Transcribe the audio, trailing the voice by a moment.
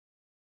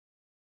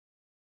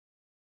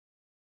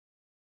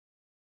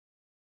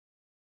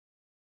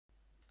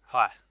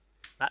Hi,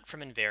 Matt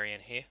from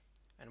Invariant here,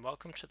 and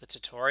welcome to the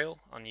tutorial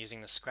on using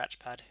the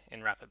Scratchpad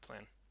in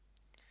RapidPlan.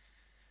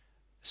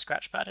 The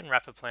Scratchpad in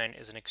RapidPlan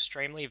is an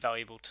extremely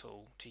valuable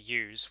tool to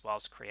use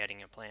whilst creating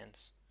your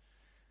plans.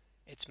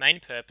 Its main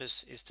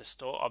purpose is to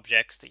store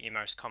objects that you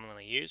most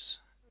commonly use,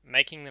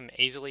 making them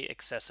easily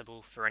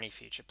accessible for any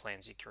future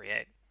plans you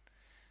create.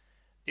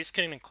 This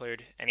can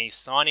include any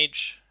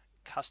signage,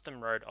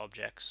 custom road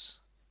objects,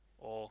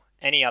 or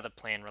any other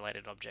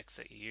plan-related objects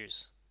that you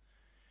use.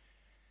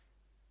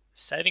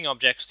 Saving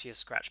objects to your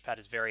Scratchpad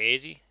is very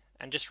easy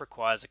and just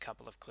requires a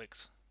couple of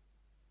clicks.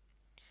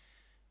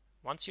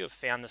 Once you have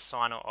found the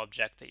sign or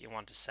object that you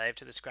want to save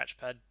to the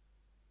Scratchpad,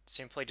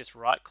 simply just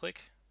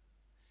right-click,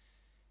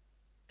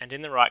 and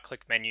in the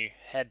right-click menu,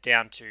 head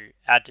down to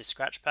Add to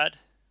Scratchpad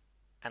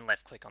and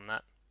left-click on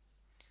that.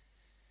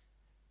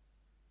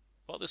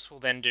 What this will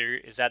then do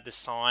is add the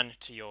sign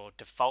to your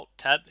default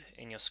tab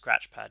in your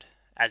Scratchpad,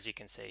 as you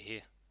can see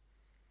here.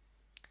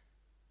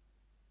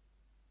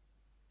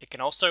 It can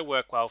also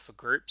work well for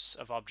groups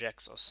of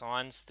objects or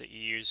signs that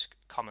you use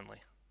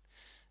commonly.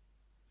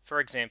 For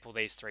example,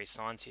 these three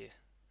signs here.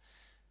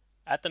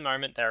 At the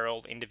moment they are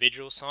all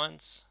individual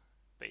signs,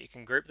 but you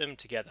can group them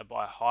together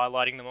by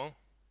highlighting them all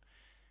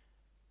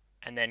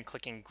and then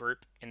clicking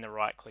Group in the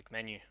right-click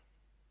menu.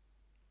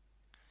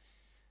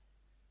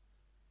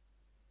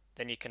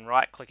 Then you can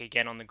right-click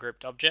again on the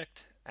grouped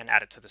object and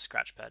add it to the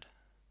Scratchpad.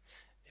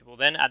 It will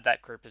then add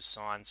that group of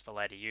signs for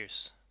later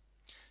use.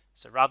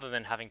 So rather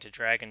than having to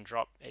drag and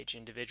drop each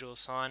individual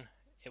sign,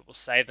 it will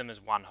save them as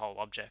one whole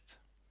object.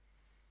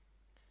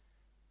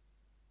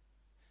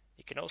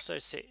 You can also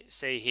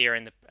see here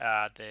in the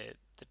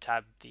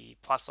tab the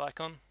plus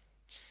icon.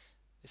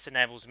 This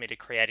enables me to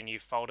create a new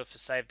folder for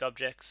saved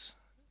objects.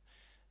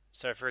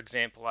 So for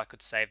example, I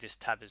could save this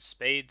tab as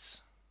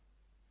speeds,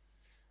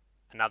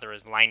 another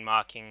as lane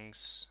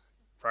markings,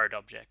 road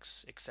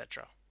objects,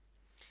 etc.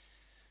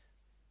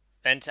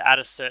 Then to add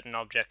a certain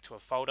object to a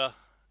folder,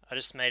 I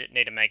just need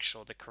to make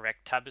sure the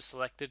correct tab is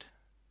selected.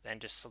 Then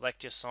just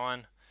select your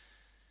sign.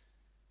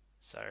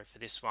 So for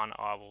this one,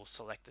 I will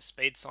select the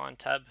speed sign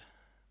tab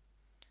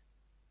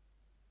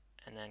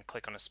and then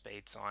click on a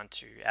speed sign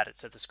to add it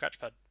to the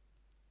Scratchpad.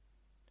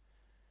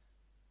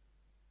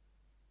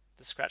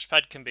 The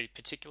Scratchpad can be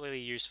particularly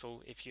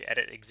useful if you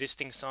edit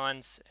existing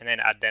signs and then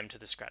add them to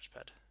the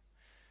Scratchpad.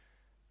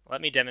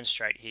 Let me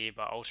demonstrate here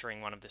by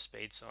altering one of the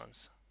speed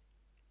signs.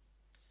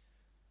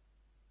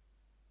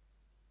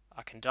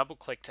 I can double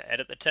click to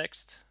edit the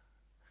text,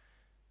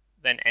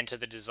 then enter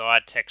the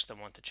desired text I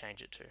want to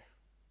change it to.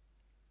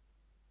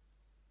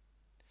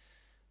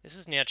 This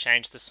has now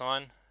changed the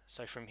sign,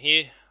 so from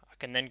here I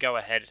can then go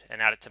ahead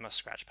and add it to my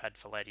Scratchpad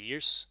for later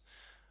use.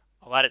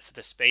 I'll add it to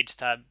the Speeds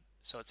tab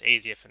so it's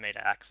easier for me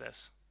to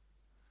access.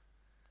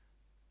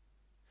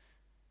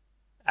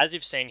 As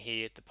you've seen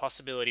here, the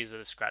possibilities of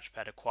the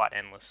Scratchpad are quite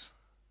endless.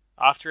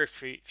 After a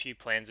few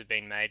plans have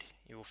been made,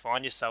 you will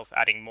find yourself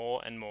adding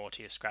more and more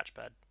to your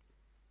Scratchpad.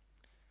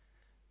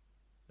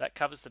 That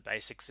covers the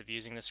basics of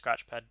using the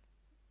Scratchpad.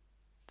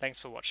 Thanks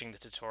for watching the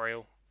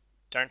tutorial.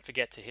 Don't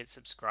forget to hit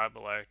subscribe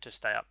below to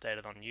stay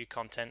updated on new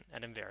content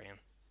at Invariant.